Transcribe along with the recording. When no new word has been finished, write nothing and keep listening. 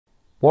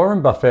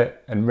Warren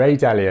Buffett and Ray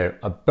Dalio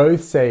are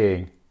both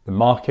saying the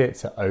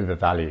markets are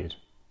overvalued.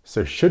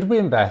 So should we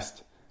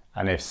invest?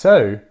 And if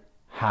so,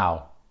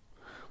 how?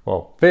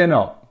 Well, fear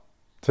not.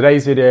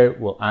 Today's video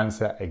will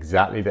answer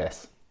exactly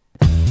this.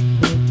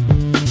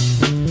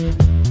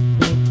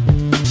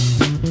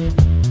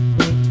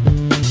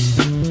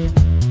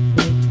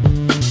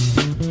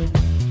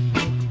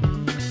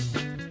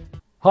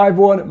 Hi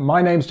everyone,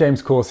 my name's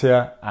James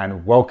Corsia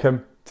and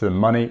welcome to the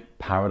Money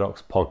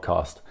Paradox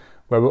podcast,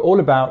 where we're all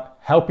about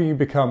helping you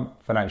become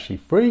financially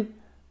free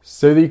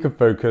so that you can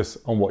focus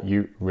on what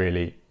you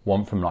really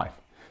want from life.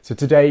 So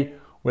today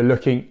we're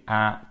looking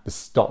at the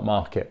stock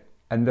market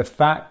and the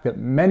fact that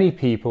many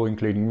people,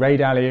 including Ray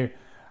Dalio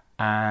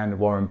and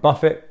Warren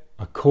Buffett,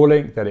 are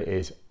calling that it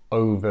is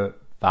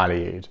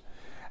overvalued.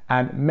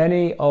 And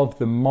many of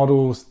the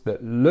models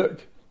that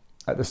look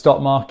at the stock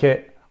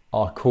market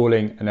are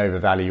calling an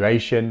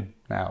overvaluation.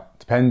 Now, it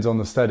depends on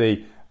the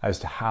study as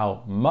to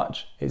how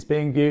much it's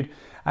being viewed.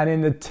 And in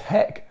the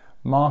tech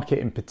market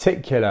in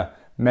particular,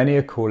 many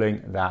are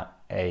calling that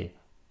a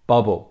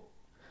bubble.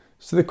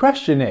 So the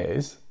question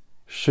is,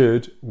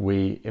 should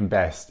we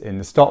invest in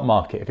the stock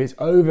market? If it's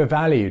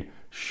overvalued,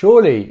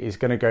 surely it's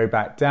going to go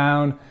back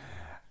down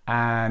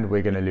and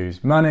we're going to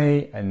lose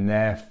money and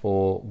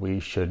therefore we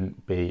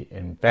shouldn't be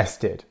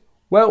invested.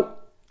 Well,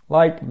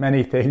 like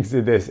many things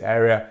in this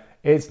area,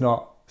 it's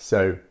not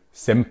so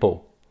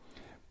simple.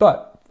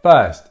 But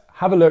first,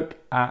 have a look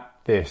at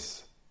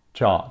this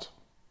chart.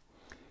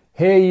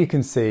 Here you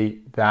can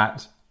see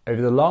that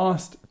over the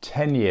last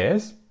 10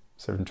 years,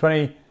 so from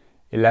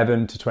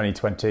 2011 to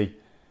 2020,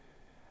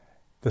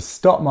 the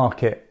stock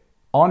market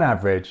on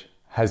average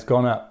has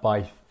gone up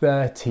by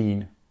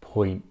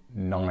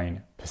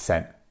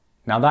 13.9%.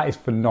 Now that is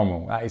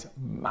phenomenal. That is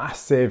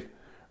massive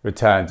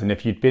returns. And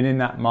if you'd been in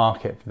that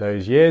market for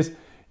those years,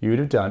 you would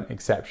have done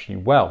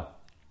exceptionally well.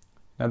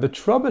 Now the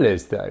trouble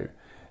is though,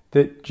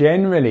 that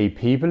generally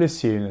people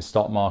assume the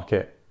stock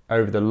market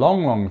over the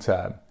long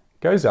term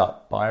goes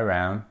up by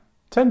around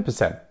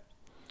 10%.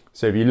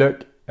 So if you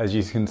look, as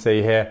you can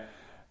see here,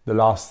 the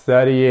last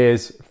 30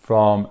 years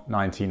from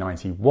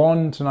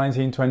 1991 to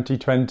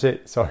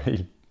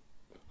 2020,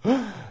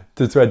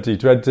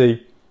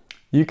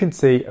 you can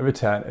see a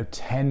return of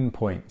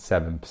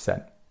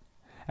 10.7%.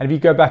 And if you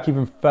go back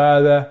even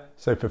further,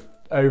 so for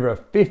over a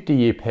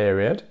 50-year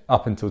period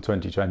up until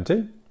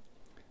 2020,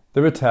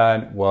 the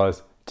return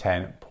was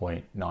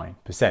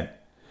 10.9%.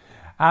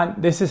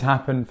 And this has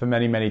happened for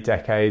many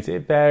decades.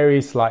 It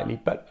varies slightly,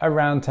 but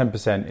around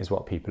 10% is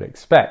what people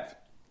expect.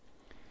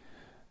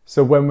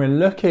 So when we're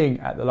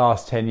looking at the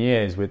last 10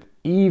 years with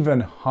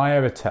even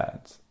higher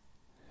returns,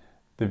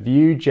 the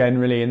view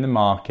generally in the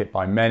market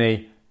by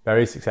many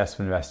very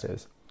successful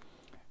investors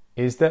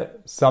is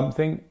that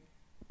something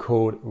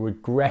called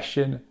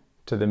regression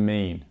to the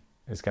mean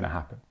is going to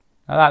happen.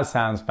 Now that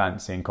sounds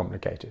fancy and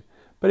complicated,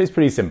 but it's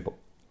pretty simple.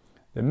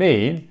 The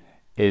mean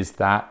is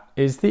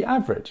the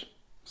average.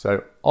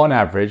 So on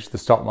average, the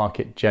stock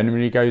market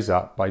generally goes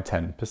up by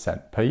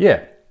 10% per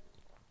year.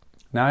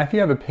 Now, if you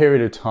have a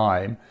period of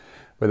time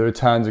where the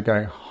returns are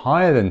going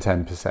higher than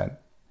 10%,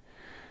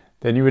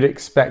 then you would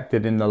expect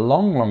that in the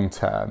long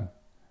term,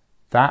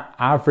 that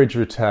average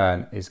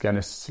return is going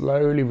to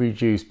slowly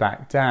reduce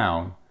back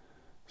down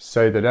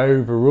so that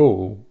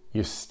overall,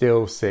 you're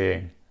still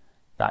seeing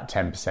that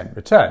 10%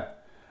 return.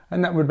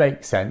 And that would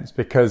make sense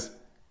because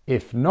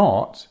if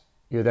not,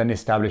 you're then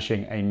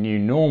establishing a new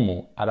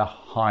normal at a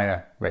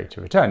higher rate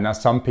of return. Now,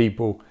 some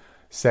people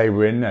say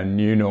we're in a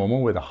new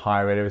normal with a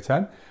higher rate of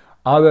return.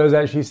 Others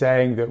actually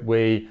saying that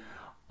we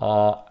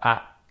are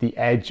at the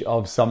edge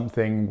of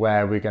something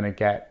where we're going to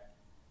get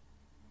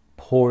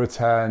poor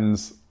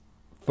returns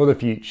for the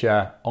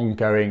future,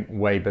 ongoing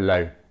way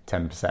below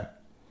 10%.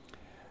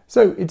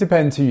 So it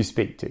depends who you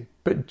speak to.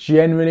 But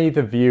generally,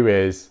 the view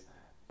is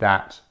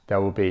that there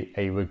will be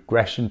a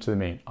regression to the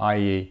mean,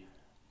 i.e.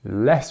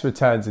 less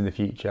returns in the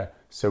future,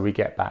 so we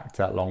get back to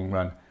that long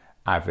run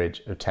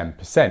average of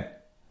 10%.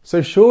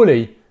 So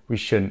surely we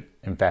shouldn't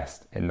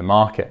invest in the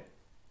market.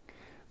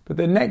 But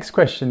the next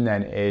question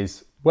then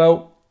is,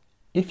 well,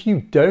 if you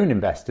don't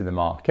invest in the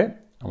market,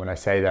 and when I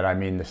say that I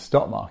mean the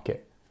stock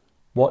market,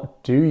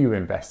 what do you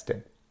invest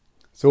in?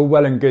 It's all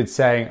well and good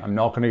saying I'm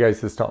not going to go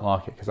to the stock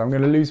market because I'm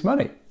going to lose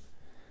money.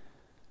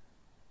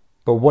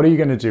 But what are you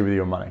going to do with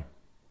your money?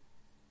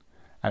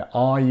 And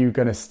are you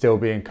going to still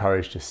be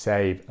encouraged to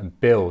save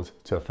and build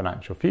to a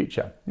financial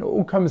future? It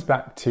all comes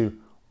back to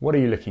what are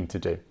you looking to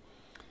do?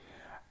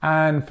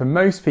 And for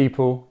most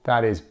people,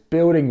 that is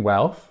building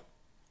wealth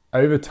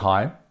over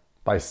time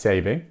by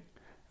saving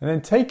and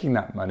then taking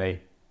that money,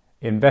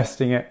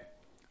 investing it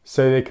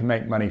so they can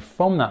make money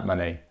from that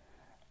money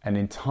and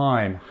in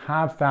time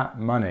have that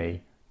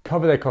money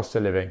cover their cost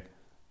of living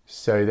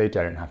so they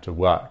don't have to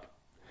work.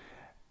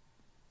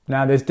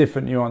 Now there's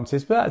different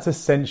nuances, but that's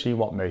essentially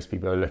what most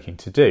people are looking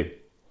to do.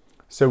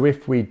 So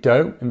if we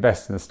don't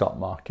invest in the stock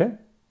market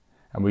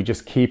and we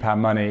just keep our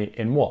money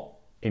in what?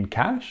 In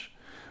cash?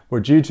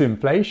 Well, due to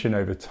inflation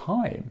over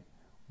time,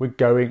 we're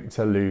going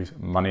to lose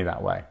money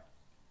that way.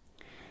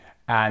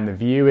 And the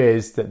view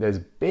is that there's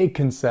big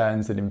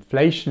concerns that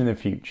inflation in the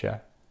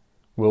future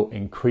will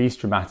increase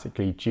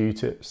dramatically due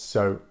to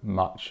so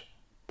much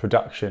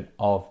production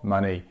of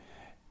money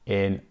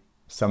in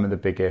some of the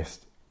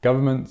biggest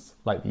governments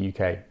like the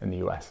UK and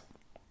the US.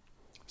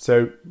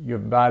 So your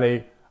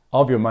value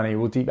of your money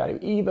will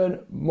devalue even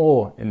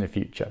more in the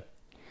future.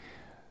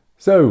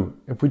 So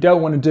if we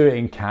don't want to do it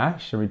in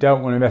cash and we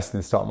don't want to invest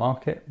in the stock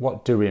market,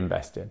 what do we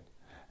invest in?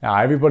 Now,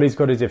 everybody's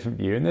got a different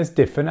view and there's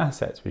different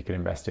assets. We can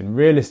invest in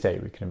real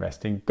estate, we can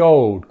invest in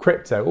gold,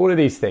 crypto, all of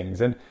these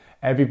things. And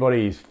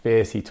everybody is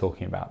fiercely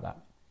talking about that.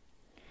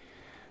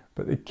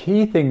 But the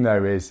key thing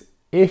though is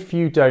if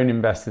you don't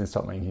invest in the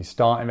stock market, you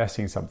start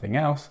investing in something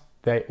else,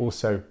 they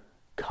also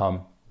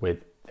come with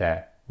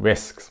their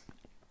risks.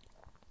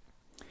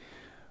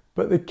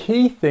 But the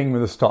key thing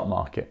with the stock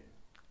market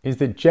is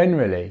that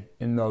generally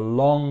in the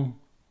long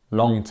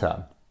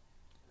term,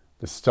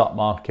 the stock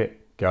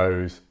market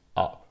goes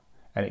up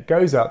and it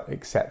goes up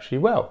exceptionally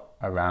well,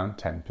 around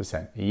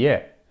 10% a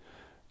year.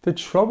 The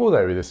trouble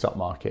though with the stock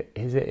market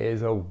is it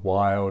is a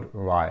wild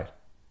ride.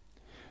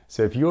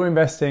 So if you're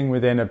investing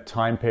within a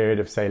time period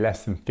of say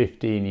less than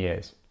 15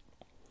 years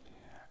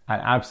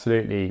and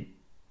absolutely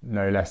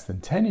no less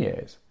than 10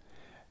 years,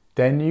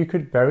 then you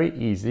could very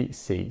easily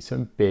see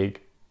some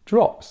big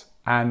drops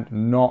and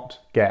not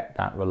get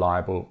that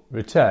reliable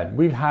return.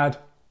 We've had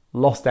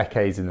lost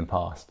decades in the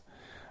past,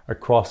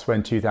 across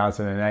when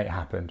 2008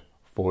 happened,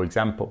 for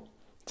example.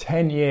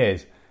 10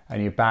 years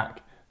and you're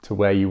back to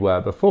where you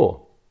were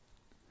before.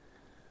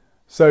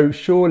 So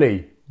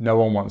surely no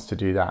one wants to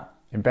do that.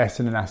 Invest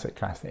in an asset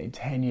class that in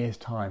 10 years'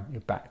 time,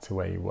 you're back to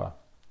where you were.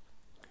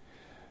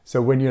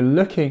 So when you're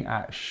looking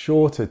at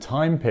shorter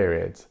time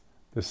periods,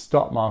 the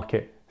stock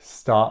market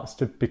starts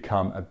to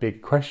become a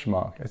big question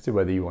mark as to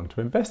whether you want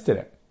to invest in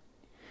it.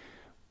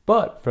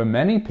 But for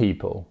many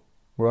people,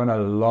 we're on a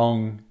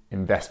long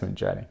investment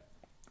journey.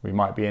 We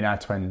might be in our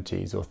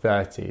 20s or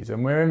 30s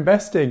and we're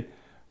investing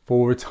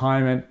for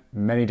retirement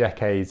many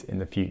decades in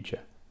the future.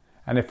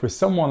 And if we're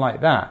someone like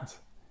that,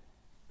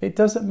 it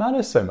doesn't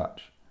matter so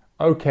much.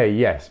 Okay,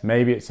 yes,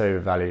 maybe it's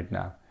overvalued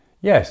now.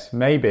 Yes,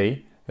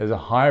 maybe there's a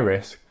high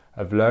risk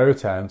of low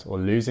returns or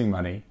losing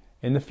money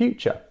in the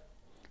future.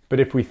 But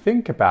if we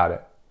think about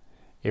it,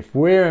 if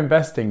we're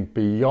investing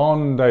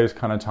beyond those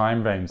kind of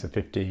time frames of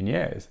 15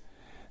 years,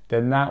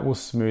 then that will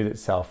smooth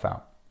itself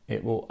out.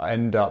 It will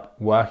end up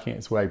working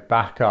its way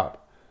back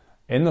up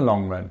in the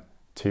long run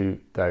to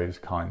those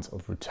kinds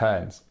of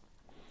returns.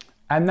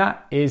 And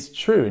that is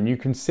true, and you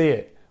can see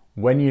it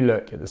when you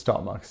look at the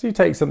stock market. So you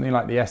take something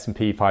like the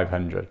S&P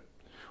 500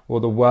 or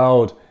the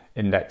world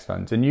index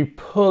funds and you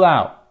pull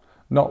out,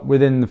 not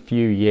within the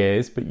few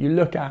years, but you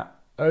look at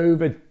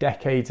over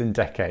decades and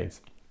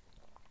decades.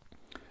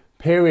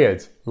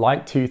 Periods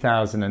like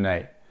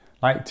 2008,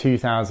 like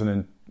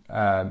 2000,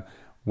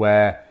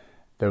 where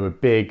there were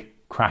big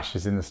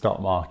crashes in the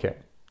stock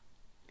market.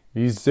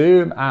 You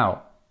zoom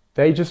out,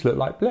 they just look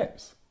like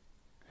blips.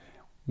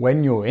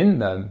 When you're in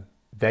them,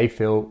 they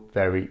feel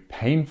very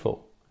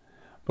painful.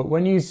 But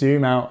when you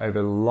zoom out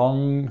over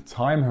long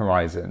time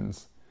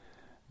horizons,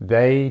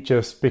 they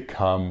just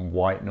become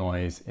white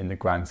noise in the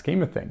grand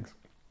scheme of things.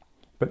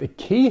 But the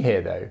key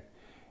here though,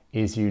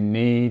 is you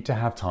need to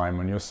have time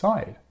on your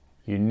side.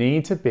 You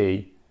need to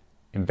be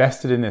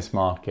invested in this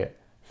market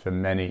for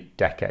many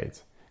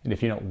decades. And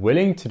if you're not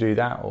willing to do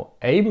that or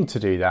able to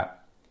do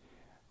that,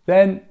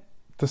 then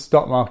the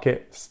stock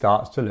market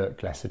starts to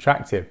look less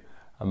attractive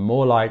and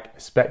more like a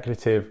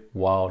speculative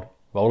wild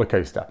roller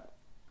coaster.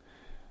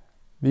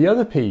 The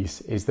other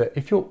piece is that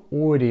if you're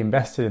already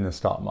invested in the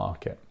stock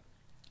market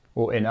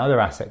or in other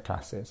asset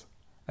classes,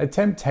 a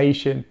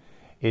temptation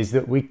is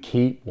that we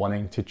keep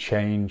wanting to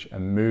change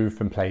and move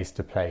from place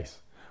to place.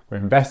 We're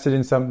invested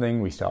in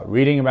something, we start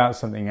reading about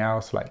something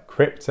else like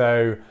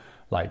crypto,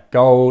 like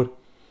gold.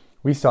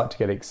 We start to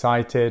get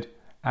excited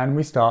and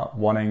we start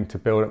wanting to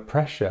build up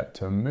pressure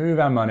to move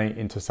our money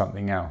into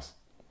something else.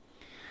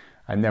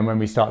 And then when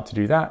we start to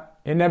do that,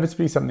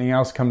 inevitably something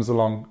else comes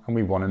along and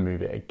we want to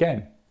move it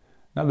again.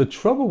 Now the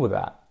trouble with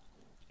that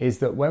is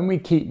that when we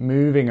keep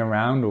moving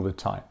around all the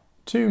time,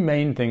 two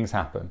main things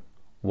happen.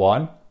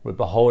 One, we're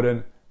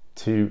beholden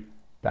to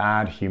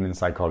bad human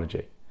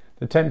psychology.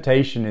 The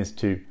temptation is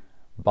to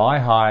buy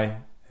high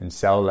and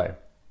sell low.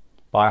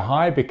 Buy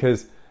high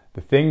because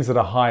the things that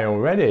are high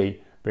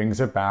already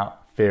brings about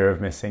fear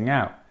of missing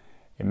out.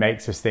 It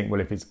makes us think,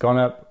 well, if it's gone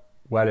up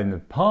well in the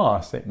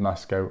past, it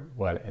must go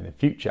well in the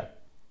future.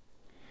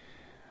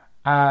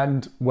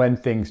 And when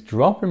things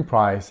drop in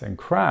price and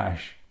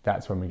crash,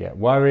 that's when we get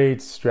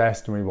worried,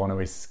 stressed, and we want to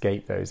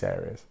escape those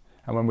areas.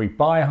 And when we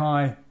buy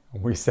high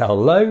and we sell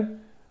low,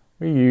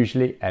 we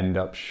usually end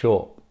up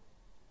short.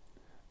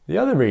 The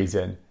other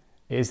reason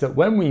is that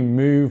when we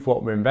move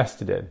what we're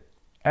invested in,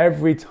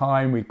 every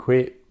time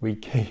we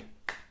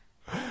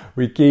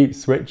keep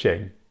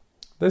switching,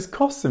 there's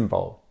costs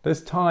involved,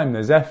 there's time,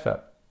 there's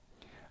effort,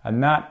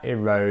 and that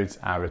erodes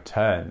our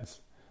returns.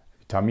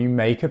 Every time you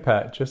make a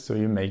purchase or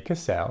you make a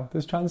sale,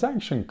 there's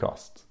transaction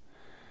costs.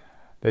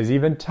 There's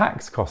even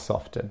tax costs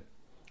often.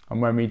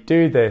 And when we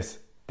do this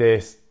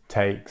this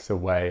takes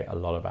away a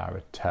lot of our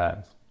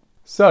returns.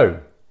 So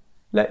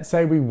let's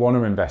say we want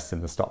to invest in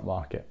the stock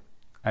market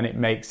and it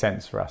makes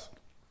sense for us.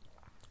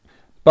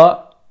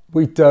 But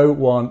we don't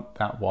want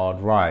that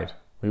wild ride.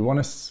 We want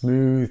to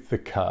smooth the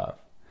curve.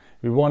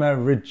 We want to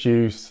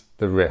reduce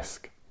the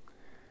risk.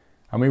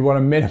 And we want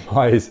to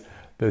minimize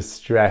the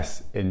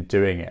stress in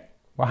doing it.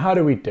 Well, how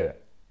do we do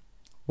it?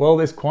 Well,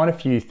 there's quite a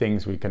few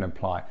things we can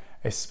apply,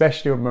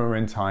 especially when we're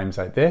in times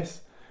like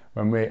this,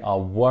 when we are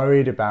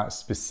worried about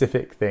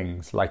specific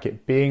things like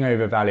it being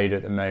overvalued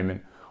at the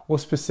moment, or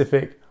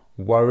specific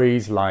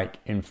worries like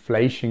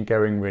inflation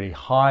going really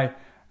high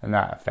and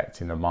that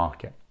affecting the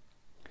market.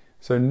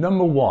 So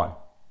number one,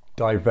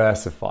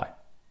 diversify.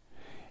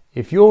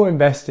 If you're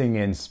investing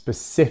in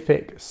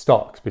specific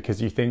stocks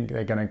because you think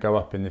they're going to go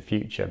up in the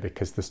future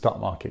because the stock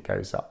market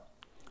goes up,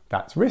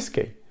 that's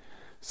risky.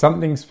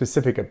 Something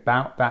specific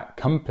about that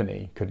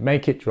company could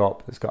make it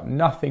drop that's got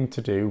nothing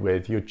to do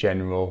with your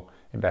general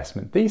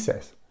investment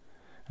thesis,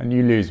 and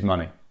you lose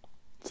money.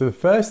 So the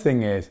first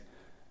thing is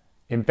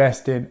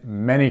invest in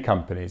many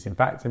companies. In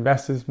fact,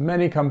 invest as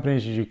many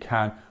companies as you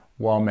can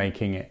while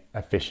making it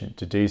efficient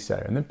to do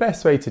so. And the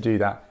best way to do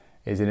that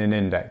is in an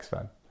index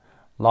fund,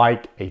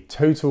 like a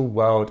total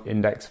world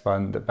index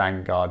fund that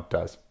Vanguard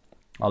does.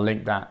 I'll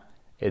link that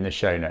in the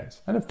show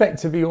notes. And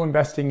effectively, you're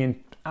investing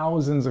in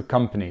thousands of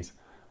companies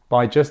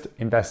by just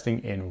investing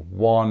in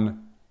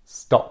one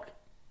stock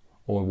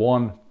or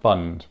one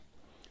fund.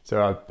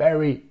 So a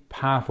very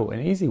powerful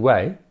and easy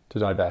way to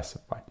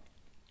diversify.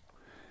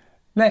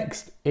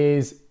 Next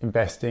is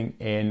investing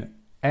in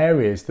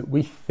areas that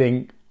we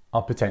think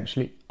are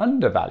potentially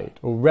undervalued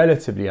or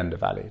relatively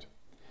undervalued.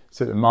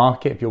 So the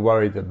market, if you're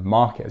worried the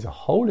market as a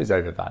whole is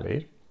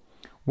overvalued,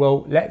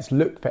 well, let's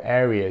look for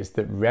areas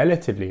that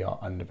relatively are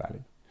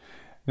undervalued.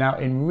 Now,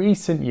 in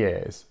recent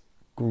years,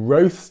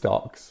 growth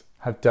stocks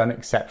have done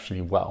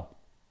exceptionally well.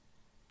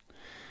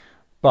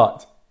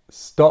 But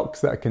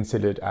stocks that are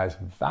considered as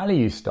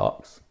value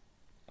stocks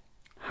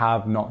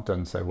have not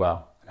done so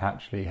well and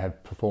actually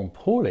have performed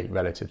poorly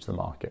relative to the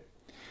market.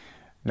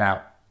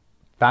 Now,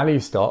 value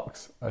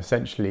stocks are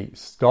essentially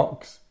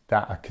stocks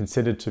that are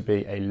considered to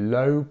be a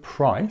low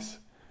price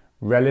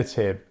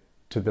relative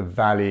to the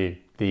value,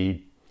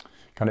 the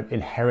kind of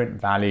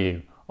inherent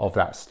value of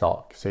that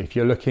stock. So if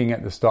you're looking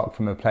at the stock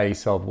from a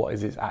place of what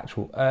is its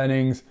actual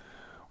earnings,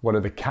 what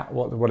are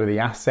the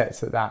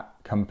assets that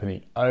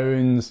company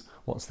owns,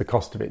 what's the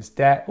cost of its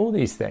debt, all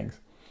these things.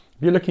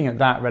 If you're looking at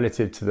that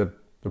relative to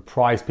the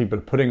price people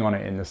are putting on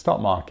it in the stock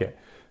market,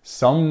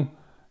 some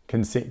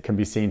can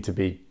be seen to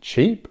be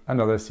cheap and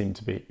others seem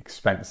to be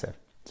expensive.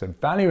 So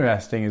value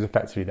investing is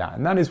effectively that,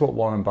 and that is what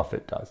Warren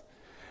Buffett does.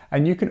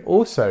 And you can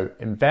also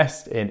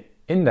invest in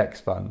index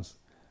funds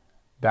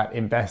that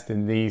invest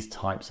in these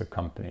types of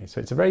companies.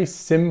 So it's a very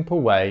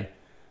simple way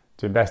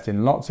to invest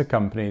in lots of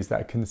companies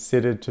that are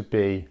considered to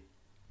be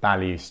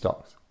value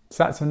stocks.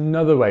 So that's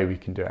another way we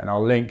can do it. And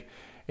I'll link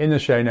in the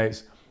show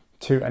notes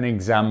to an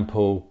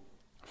example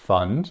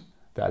fund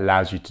that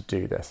allows you to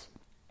do this.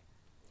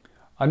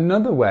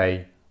 Another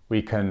way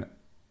we can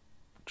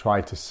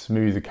try to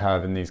smooth the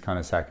curve in these kind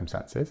of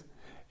circumstances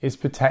is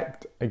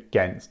protect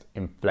against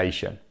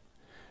inflation.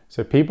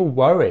 So people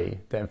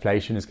worry that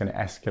inflation is going to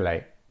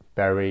escalate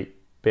very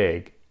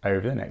big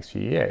over the next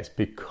few years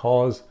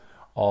because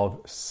of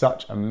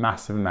such a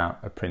massive amount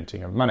of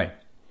printing of money.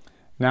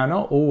 Now,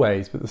 not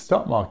always, but the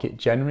stock market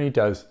generally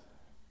does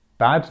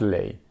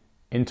badly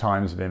in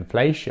times of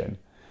inflation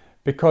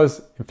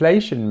because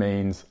inflation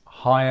means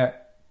higher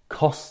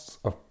costs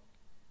of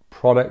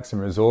products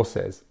and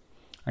resources,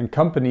 and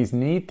companies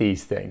need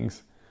these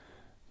things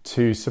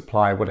to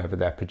supply whatever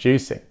they're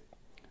producing.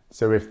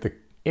 So if the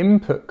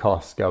input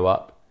costs go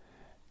up,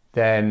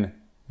 then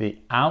the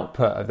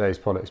output of those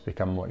products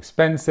become more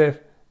expensive,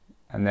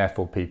 and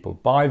therefore people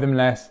buy them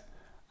less,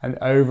 and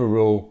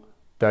overall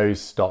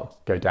those stocks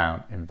go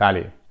down in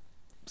value.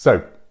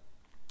 So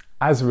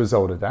as a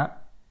result of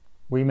that,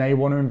 we may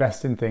want to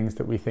invest in things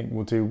that we think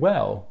will do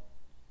well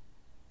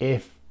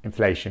if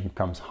inflation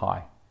becomes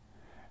high.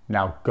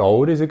 Now,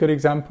 gold is a good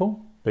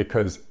example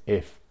because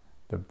if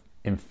the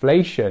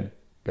inflation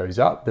goes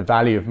up, the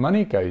value of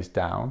money goes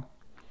down.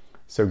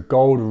 So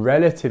gold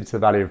relative to the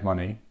value of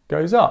money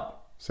goes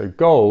up. So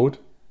gold's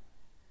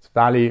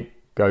value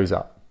goes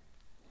up.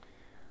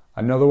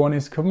 Another one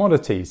is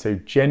commodities. So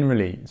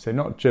generally, so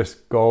not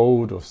just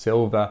gold or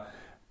silver,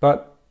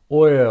 but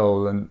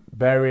oil and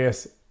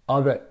various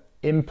other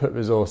input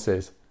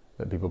resources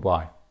that people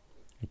buy.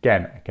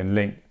 Again, I can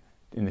link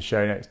in the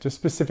show notes to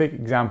specific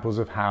examples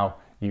of how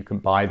you can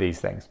buy these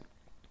things.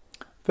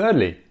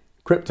 Thirdly,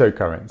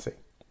 cryptocurrency.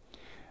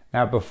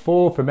 Now,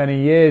 before, for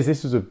many years,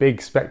 this was a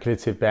big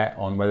speculative bet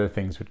on whether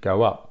things would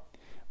go up.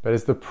 But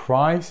as the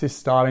price is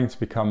starting to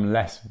become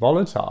less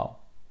volatile,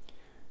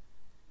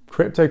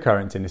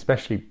 cryptocurrency, and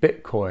especially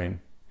Bitcoin,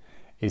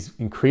 is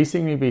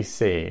increasingly be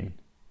seen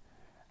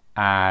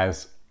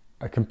as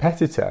a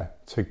competitor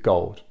to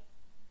gold,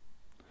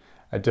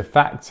 a de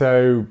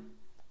facto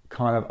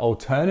kind of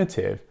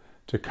alternative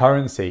to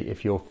currency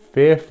if you're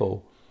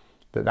fearful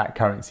that that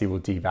currency will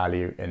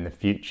devalue in the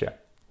future.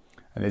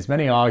 And there's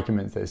many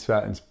arguments that there's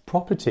certain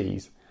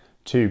properties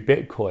to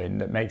Bitcoin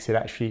that makes it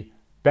actually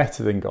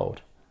better than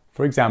gold.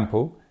 For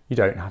example, you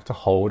don't have to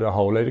hold a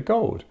whole load of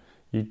gold.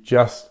 You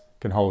just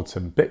can hold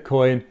some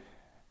Bitcoin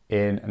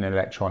in an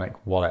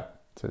electronic wallet.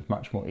 So it's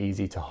much more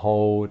easy to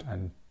hold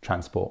and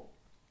transport.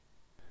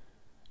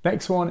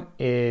 Next one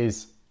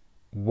is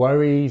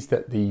worries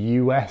that the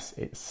US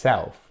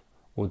itself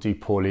will do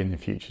poorly in the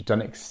future.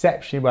 Done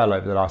exceptionally well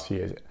over the last few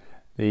years.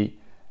 The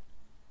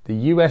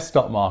US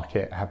stock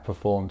market have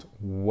performed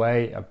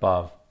way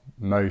above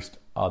most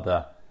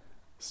other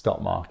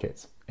stock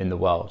markets in the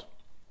world.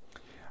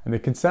 And the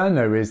concern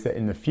though is that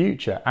in the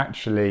future,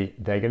 actually,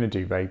 they're going to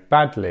do very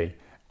badly.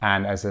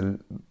 And as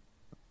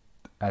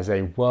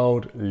a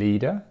world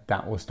leader,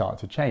 that will start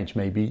to change.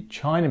 Maybe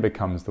China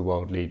becomes the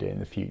world leader in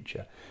the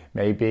future.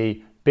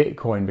 Maybe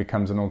Bitcoin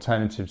becomes an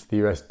alternative to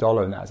the US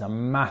dollar, and that has a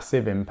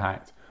massive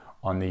impact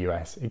on the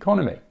US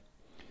economy.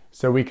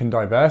 So we can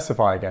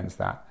diversify against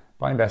that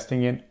by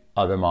investing in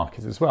other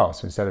markets as well.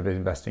 So instead of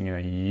investing in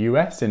a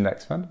US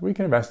index fund, we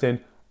can invest in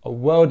a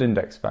world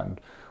index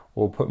fund,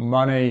 or put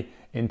money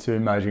into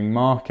emerging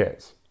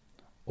markets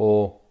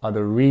or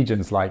other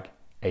regions like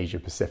Asia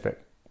Pacific.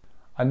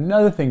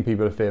 Another thing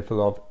people are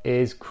fearful of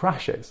is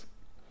crashes.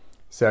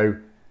 So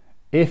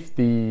if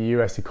the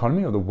US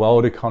economy or the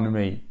world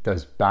economy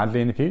does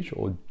badly in the future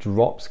or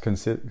drops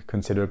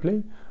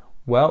considerably,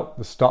 well,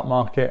 the stock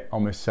market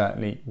almost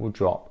certainly will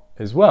drop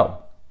as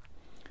well.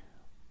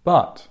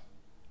 But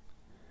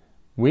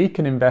we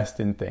can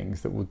invest in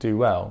things that will do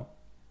well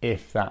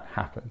if that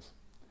happens.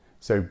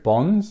 So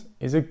bonds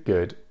is a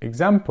good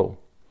example.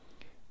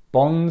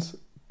 Bonds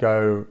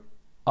go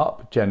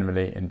up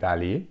generally in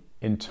value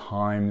in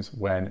times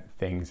when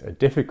things are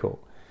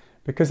difficult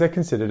because they're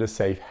considered a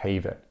safe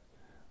haven.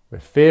 We're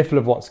fearful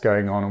of what's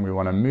going on and we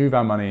want to move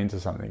our money into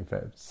something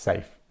that's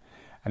safe.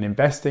 And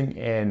investing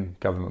in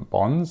government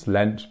bonds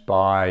lent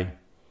by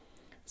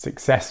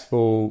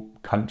successful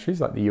countries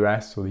like the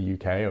US or the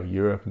UK or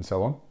Europe and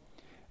so on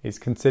is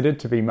considered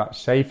to be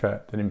much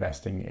safer than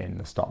investing in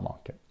the stock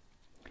market.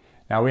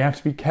 Now we have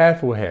to be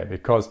careful here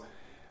because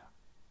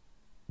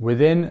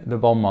within the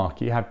bond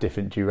market you have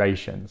different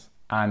durations,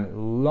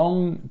 and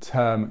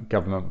long-term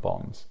government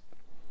bonds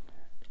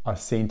are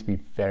seen to be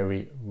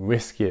very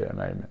risky at the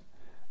moment.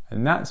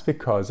 And that's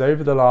because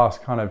over the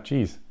last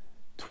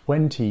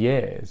 20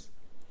 years,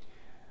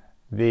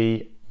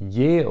 the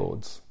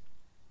yields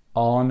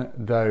on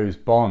those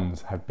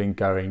bonds have been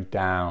going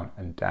down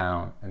and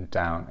down and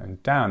down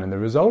and down. And the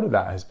result of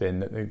that has been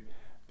that the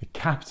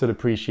capital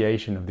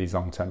appreciation of these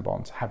long-term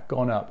bonds have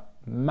gone up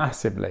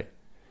massively.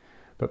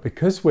 But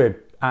because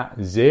we're at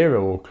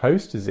zero or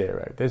close to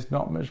zero, there's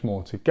not much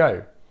more to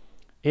go.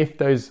 If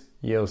those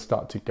yields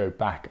start to go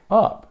back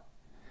up,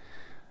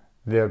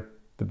 the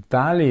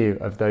value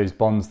of those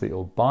bonds that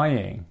you're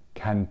buying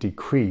can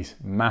decrease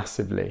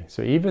massively.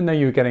 So even though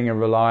you're getting a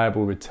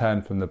reliable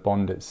return from the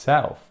bond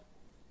itself,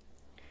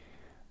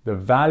 the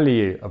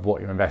value of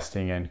what you're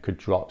investing in could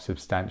drop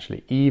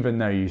substantially, even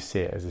though you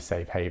see it as a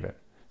safe haven.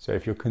 So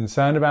if you're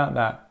concerned about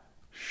that,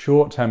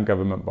 short-term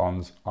government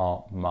bonds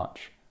are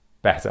much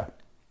better.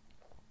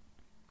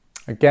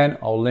 Again,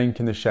 I'll link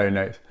in the show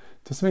notes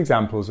to some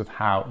examples of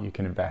how you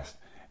can invest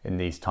in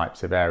these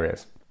types of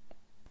areas.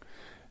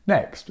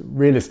 Next,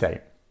 real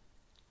estate.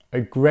 A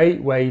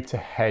great way to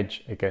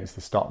hedge against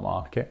the stock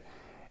market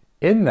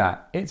in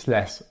that it's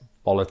less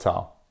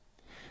volatile.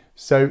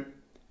 So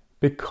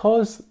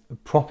because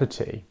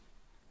property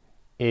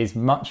is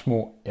much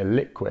more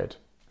illiquid,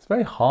 it's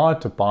very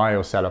hard to buy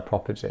or sell a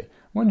property.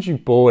 Once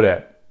you've bought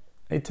it,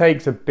 it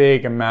takes a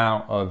big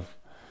amount of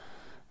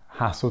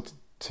hassle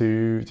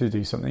to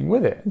do something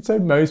with it. And so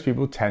most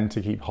people tend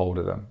to keep hold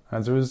of them.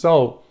 As a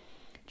result,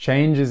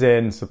 changes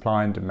in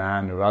supply and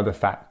demand or other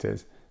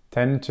factors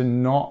tend to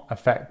not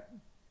affect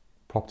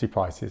property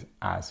prices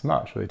as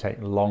much, or they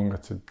take longer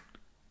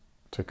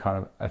to kind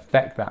of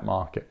affect that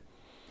market.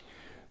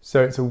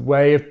 So it's a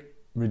way of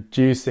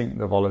reducing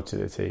the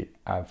volatility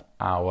of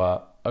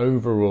our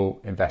overall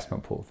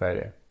investment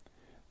portfolio.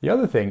 The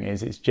other thing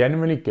is it's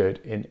generally good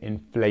in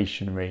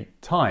inflationary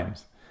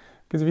times.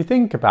 Because if you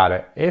think about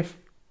it, if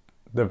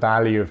the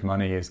value of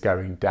money is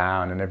going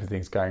down and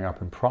everything's going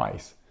up in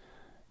price,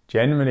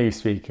 generally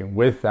speaking,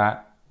 with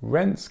that,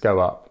 rents go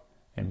up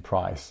in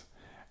price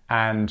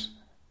and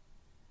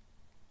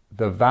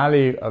the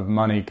value of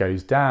money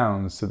goes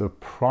down, so the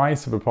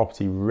price of a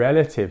property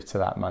relative to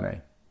that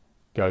money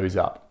goes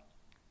up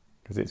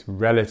because it's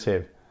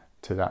relative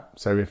to that.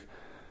 So if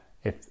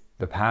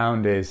the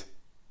pound is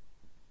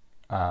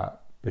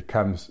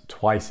becomes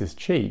twice as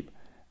cheap,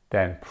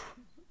 then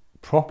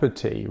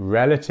property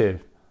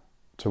relative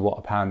to what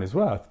a pound is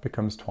worth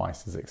becomes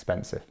twice as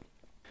expensive.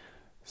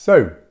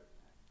 So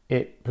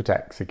it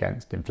protects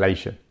against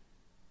inflation.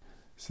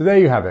 So there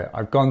you have it.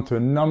 I've gone through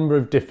a number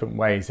of different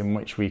ways in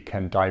which we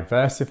can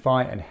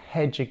diversify and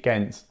hedge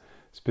against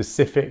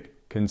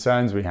specific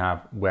concerns we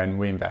have when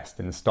we invest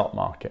in the stock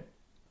market.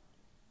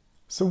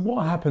 So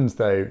what happens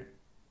though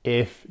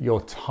if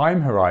your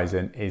time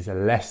horizon is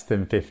less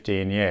than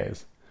 15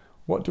 years.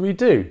 What do?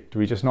 Do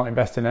we just not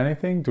invest in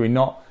anything? Do we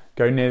not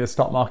go near the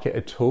stock market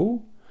at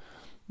all?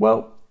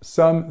 Well,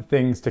 some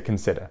things to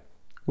consider.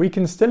 We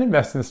can still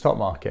invest in the stock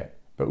market,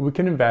 but we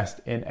can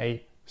invest in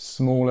a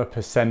smaller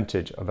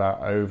percentage of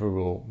our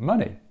overall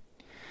money.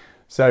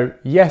 So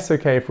yes,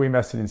 okay, if we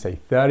invested in say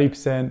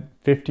 30%,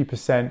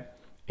 50%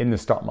 in the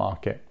stock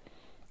market,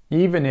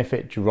 even if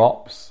it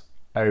drops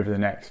over the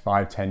next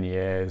 5-10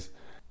 years,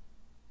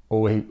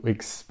 or we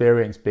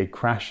experience big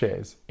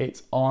crashes,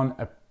 it's on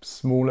a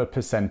smaller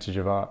percentage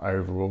of our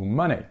overall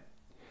money.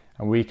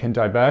 And we can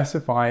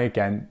diversify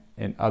again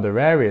in other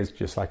areas,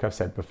 just like I've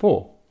said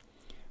before.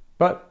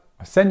 But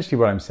essentially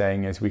what I'm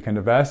saying is we can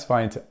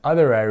diversify into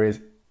other areas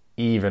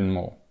even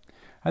more.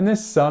 And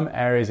there's some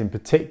areas in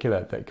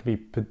particular that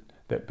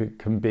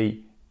can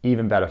be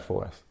even better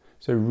for us.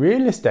 So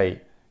real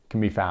estate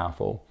can be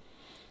powerful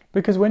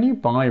because when you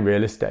buy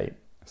real estate,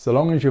 so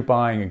long as you're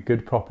buying a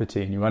good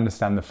property and you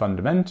understand the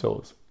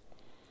fundamentals,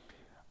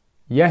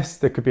 yes,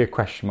 there could be a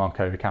question mark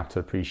over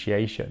capital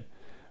appreciation,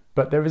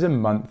 but there is a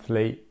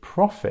monthly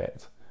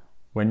profit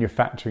when you're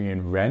factoring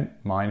in rent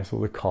minus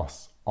all the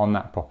costs on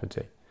that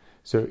property.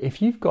 So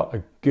if you've got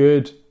a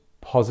good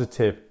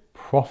positive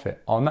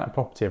profit on that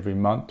property every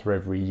month or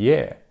every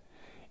year,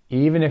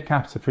 even if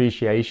capital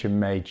appreciation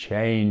may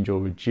change or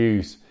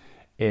reduce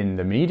in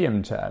the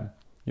medium term,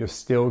 you're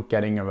still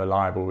getting a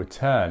reliable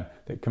return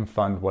that can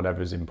fund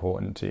whatever is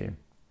important to you.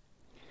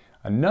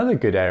 Another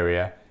good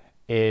area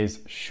is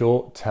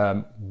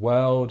short-term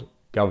world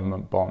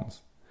government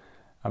bonds.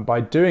 And by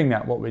doing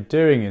that, what we're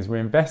doing is we're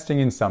investing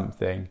in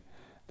something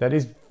that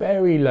is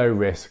very low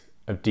risk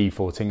of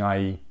defaulting,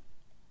 i.e.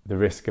 the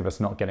risk of us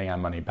not getting our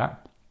money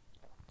back,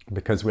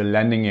 because we're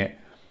lending it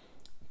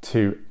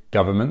to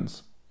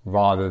governments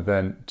rather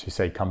than to,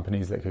 say,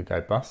 companies that could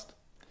go bust.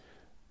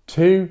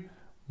 2,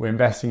 we're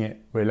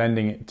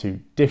lending it to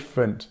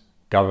different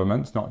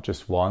governments, not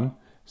just one.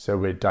 So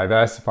we're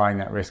diversifying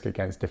that risk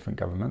against different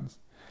governments.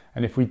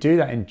 And if we do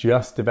that in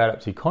just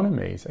developed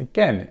economies,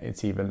 again,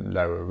 it's even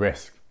lower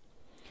risk.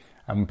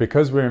 And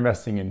because we're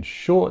investing in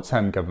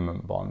short-term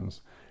government bonds,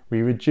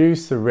 we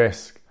reduce the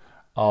risk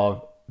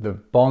of the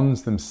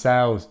bonds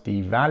themselves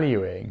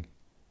devaluing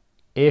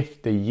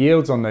if the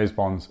yields on those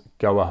bonds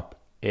go up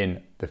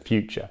in the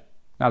future.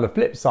 Now, the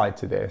flip side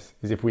to this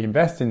is if we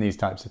invest in these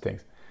types of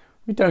things,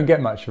 we don't get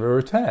much of a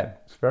return.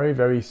 It's very,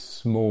 very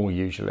small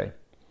usually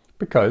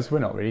because we're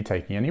not really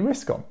taking any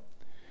risk on.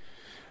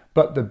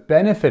 But the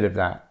benefit of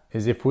that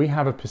is if we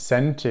have a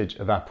percentage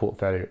of our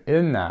portfolio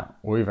in that,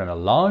 or even a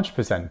large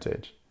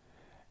percentage,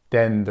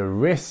 then the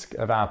risk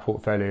of our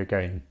portfolio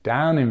going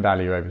down in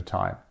value over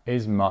time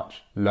is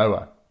much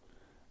lower.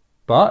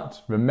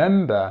 But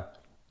remember,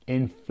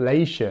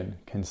 inflation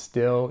can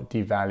still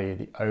devalue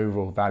the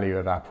overall value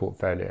of our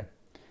portfolio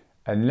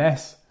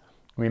unless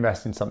we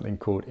invest in something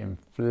called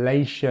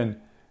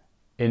inflation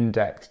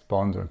indexed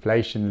bonds or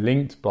inflation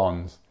linked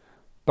bonds.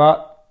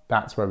 But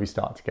that's where we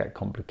start to get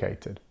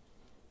complicated.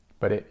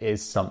 But it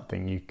is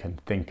something you can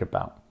think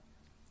about.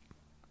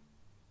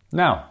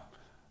 Now,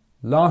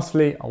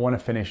 lastly, I want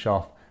to finish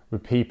off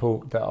with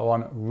people that are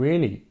on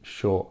really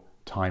short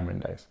time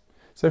windows.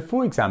 So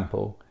for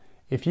example,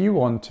 if you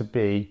want to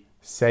be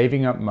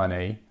saving up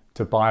money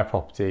to buy a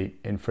property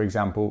in, for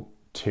example,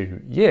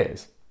 2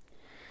 years,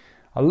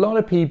 a lot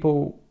of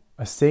people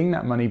are seeing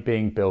that money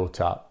being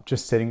built up,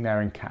 just sitting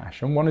there in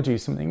cash and want to do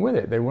something with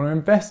it. They want to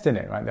invest in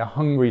it, right? They're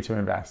hungry to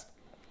invest.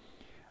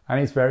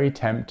 And it's very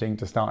tempting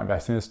to start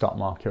investing in the stock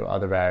market or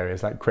other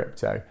areas like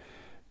crypto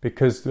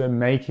because they're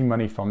making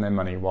money from their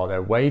money while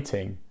they're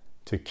waiting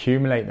to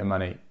accumulate the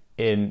money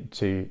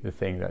into the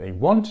thing that they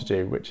want to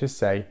do, which is,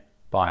 say,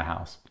 buy a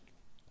house.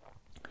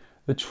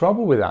 The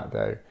trouble with that,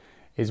 though,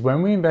 is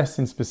when we invest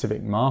in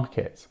specific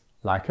markets,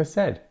 like I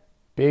said,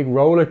 big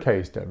roller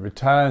coaster,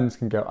 returns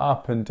can go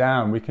up and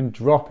down. We can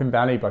drop in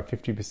value by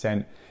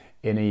 50%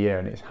 in a year,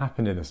 and it's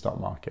happened in the stock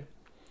market.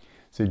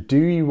 So do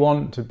you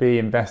want to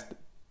be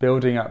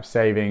building up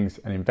savings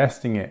and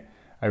investing it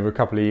over a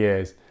couple of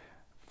years,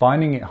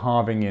 finding it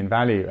halving in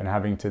value and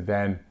having to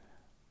then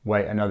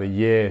wait another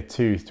year,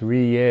 2,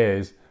 3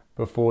 years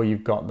before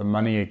you've got the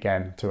money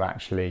again to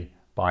actually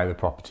buy the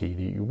property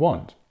that you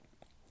want?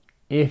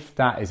 If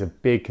that is a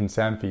big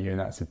concern for you and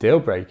that's a deal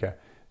breaker,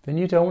 then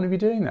you don't want to be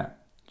doing that.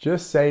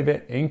 Just save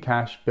it in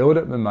cash, build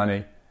up the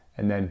money,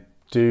 and then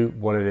do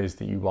what it is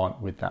that you want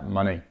with that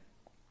money.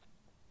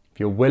 If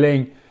you're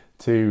willing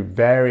to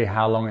vary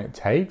how long it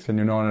takes and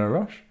you're not in a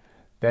rush,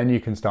 then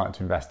you can start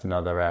to invest in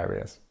other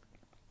areas.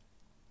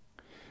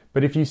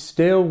 But if you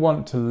still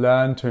want to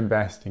learn to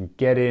invest and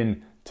get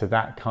into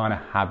that kind of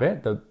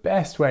habit, the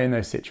best way in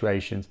those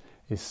situations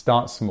is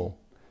start small.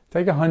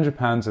 Take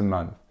 £100 a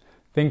month.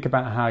 Think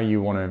about how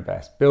you want to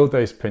invest. Build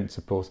those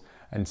principles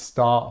and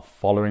start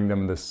following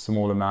them with a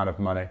small amount of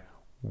money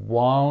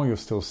while you're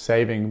still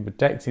saving and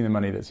protecting the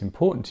money that's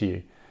important to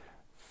you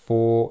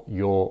for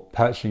your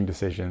purchasing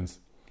decisions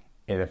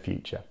in the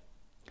future.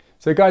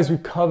 So guys,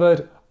 we've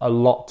covered a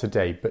lot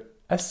today, but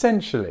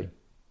essentially,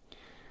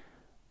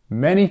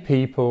 Many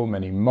people,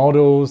 many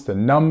models, the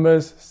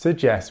numbers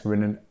suggest we're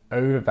in an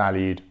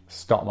overvalued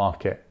stock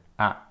market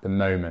at the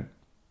moment.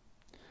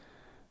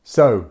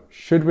 So,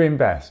 should we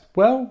invest?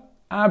 Well,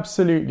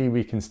 absolutely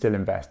we can still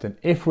invest. And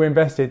if we're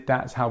invested,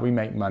 that's how we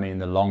make money in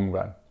the long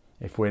run.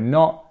 If we're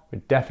not,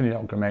 we're definitely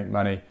not going to make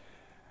money.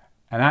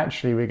 And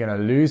actually, we're going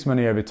to lose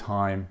money over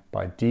time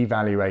by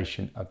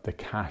devaluation of the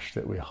cash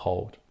that we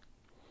hold.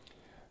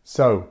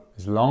 So,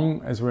 as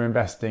long as we're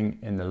investing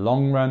in the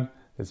long run,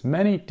 there's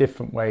many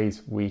different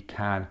ways we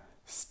can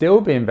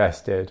still be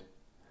invested,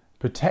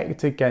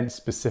 protect against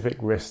specific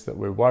risks that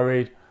we're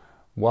worried,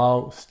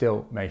 while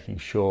still making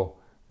sure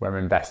we're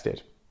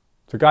invested.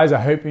 So guys, I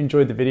hope you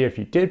enjoyed the video. If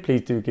you did,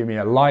 please do give me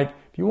a like.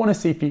 If you want to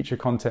see future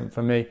content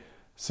from me,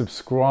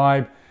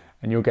 subscribe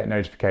and you'll get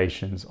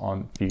notifications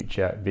on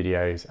future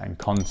videos and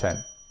content.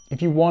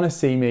 If you want to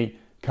see me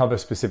cover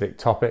specific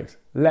topics,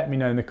 let me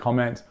know in the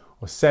comments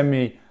or send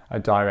me a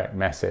direct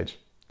message.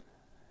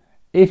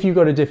 If you've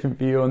got a different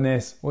view on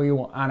this or you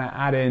want to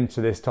add into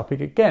this topic,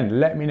 again,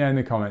 let me know in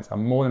the comments.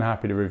 I'm more than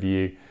happy to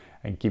review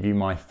and give you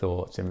my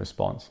thoughts in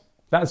response.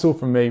 That's all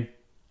from me.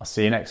 I'll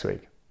see you next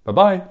week.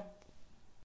 Bye-bye.